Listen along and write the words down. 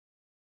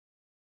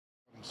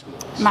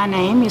My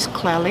name is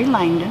Clellie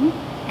Langdon,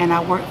 and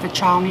I work for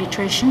Child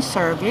Nutrition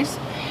Service,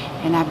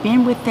 and I've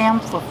been with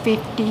them for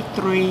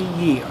 53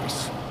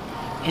 years.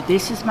 And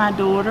this is my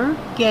daughter,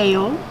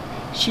 Gail.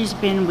 She's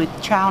been with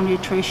Child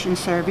Nutrition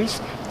Service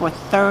for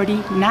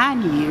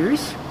 39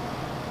 years.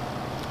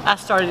 I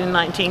started in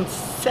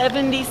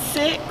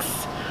 1976.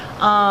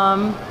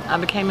 I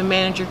became a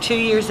manager 2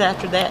 years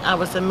after that. I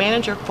was a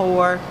manager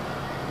for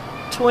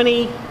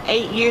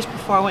 28 years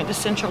before I went to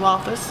central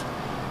office.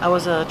 I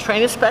was a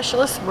training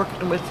specialist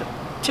working with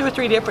 2 or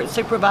 3 different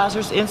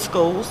supervisors in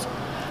schools.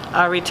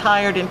 I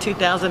retired in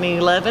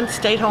 2011,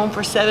 stayed home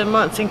for 7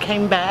 months and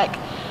came back.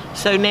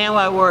 So now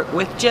I work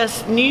with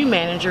just new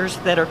managers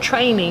that are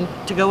training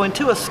to go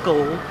into a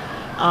school.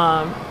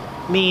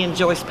 Me and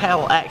Joyce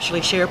Powell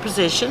actually share a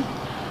position.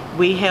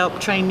 We help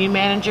train new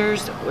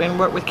managers and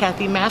work with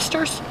Kathy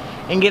Masters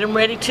and get them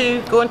ready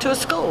to go into a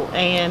school.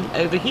 And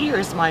over here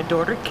is my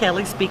daughter,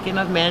 Kelly, speaking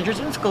of managers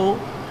in school.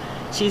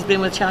 She's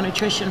been with Child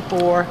Nutrition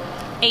for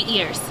 8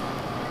 years.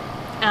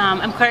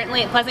 I'm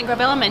currently at Pleasant Grove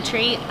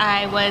Elementary.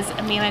 I was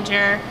a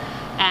manager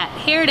at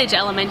Heritage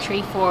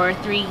Elementary for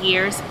 3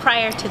 years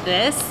prior to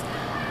this.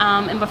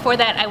 And before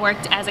that, I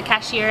worked as a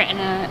cashier and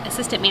an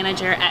assistant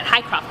manager at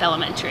Highcroft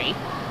Elementary.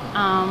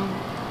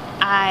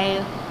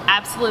 I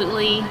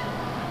absolutely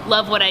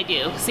love what I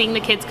do. Seeing the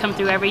kids come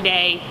through every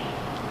day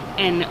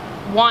and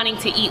wanting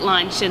to eat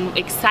lunch and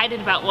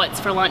excited about what's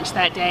for lunch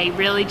that day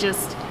really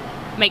just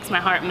makes my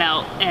heart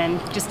melt, and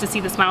just to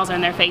see the smiles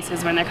on their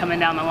faces when they're coming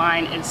down the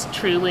line is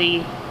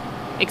truly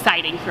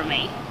exciting for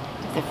me.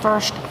 The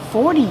first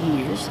 40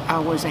 years I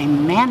was a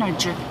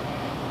manager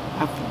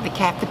of the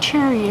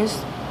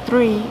cafeterias,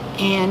 3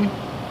 in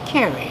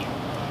Cary.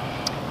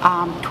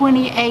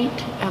 28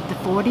 of the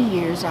 40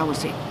 years I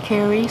was at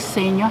Cary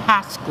Senior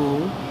High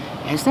School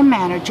as the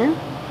manager.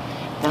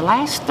 The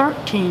last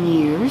 13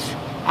 years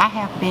I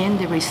have been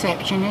the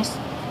receptionist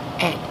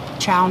at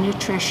Child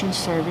Nutrition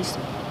Service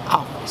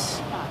office.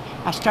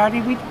 I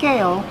started with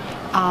Gail.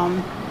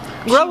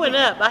 Growing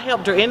up, I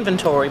helped her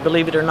inventory,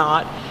 believe it or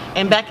not.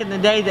 And back in the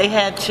day, they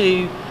had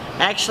to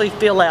actually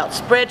fill out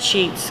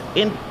spreadsheets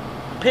in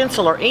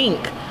pencil or ink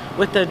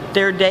with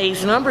their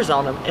days' numbers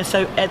on them. And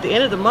so at the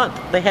end of the month,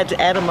 they had to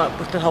add them up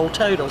with the whole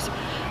totals.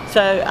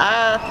 So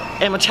I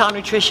am a child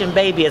nutrition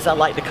baby, as I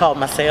like to call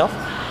myself.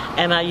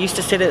 And I used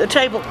to sit at the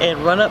table and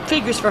run up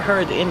figures for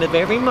her at the end of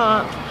every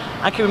month.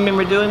 I can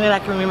remember doing that. I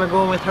can remember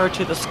going with her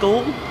to the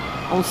school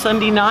on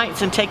Sunday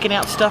nights and taking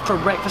out stuff for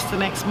breakfast the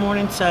next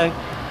morning. So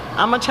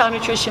I'm a child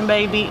nutrition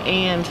baby,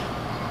 and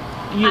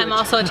I'm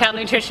also a child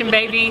nutrition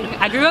baby.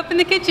 I grew up in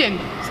the kitchen,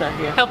 so,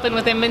 yeah, helping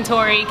with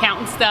inventory,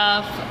 counting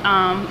stuff.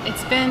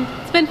 It's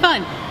been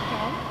fun.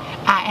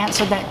 I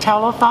answer that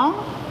telephone.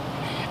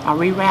 I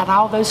reroute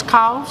all those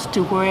calls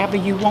to wherever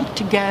you want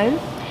to go.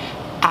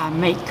 I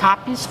make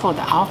copies for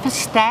the office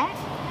staff.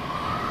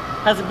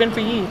 How's it been for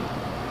you,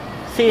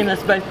 seeing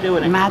us both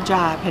doing it? My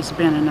job has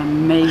been an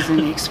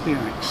amazing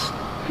experience.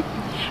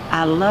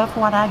 I love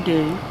what I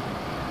do.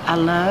 I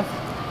love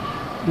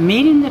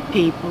meeting the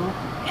people,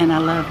 and I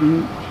love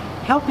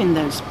helping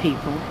those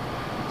people.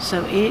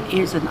 So it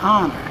is an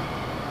honor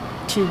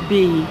to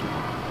be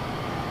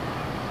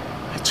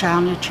a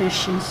child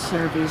nutrition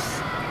service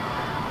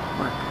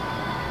worker.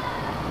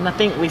 And I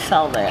think we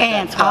saw that.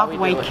 And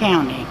Otway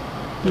County.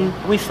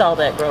 We saw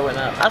that growing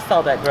up. I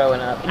saw that growing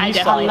up. I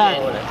definitely did.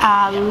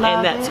 I love it.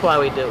 And that's why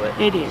we do it.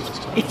 It is.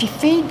 If you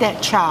feed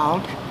that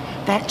child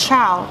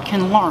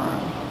can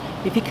learn.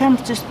 If he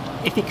comes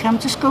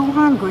to school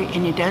hungry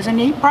and he doesn't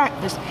eat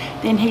breakfast,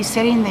 then he's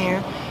sitting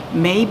there,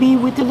 maybe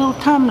with the little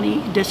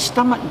tummy, the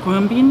stomach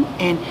grumbling,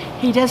 and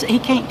he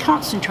can't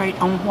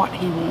concentrate on what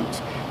he wants,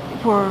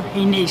 where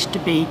he needs to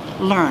be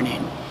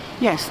learning.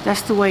 Yes,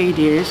 that's the way it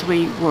is.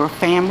 We were a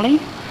family.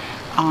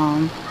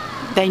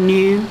 They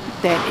knew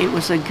that it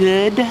was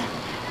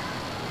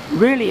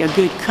really a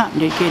good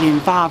company to get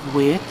involved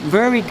with,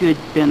 very good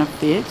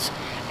benefits,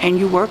 and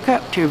you work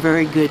up to a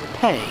very good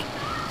pay.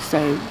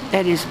 So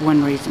that is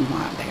one reason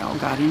why they all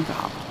got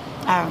involved.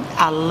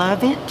 I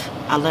love it.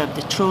 I love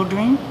the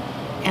children,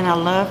 and I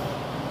love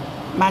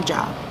my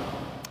job.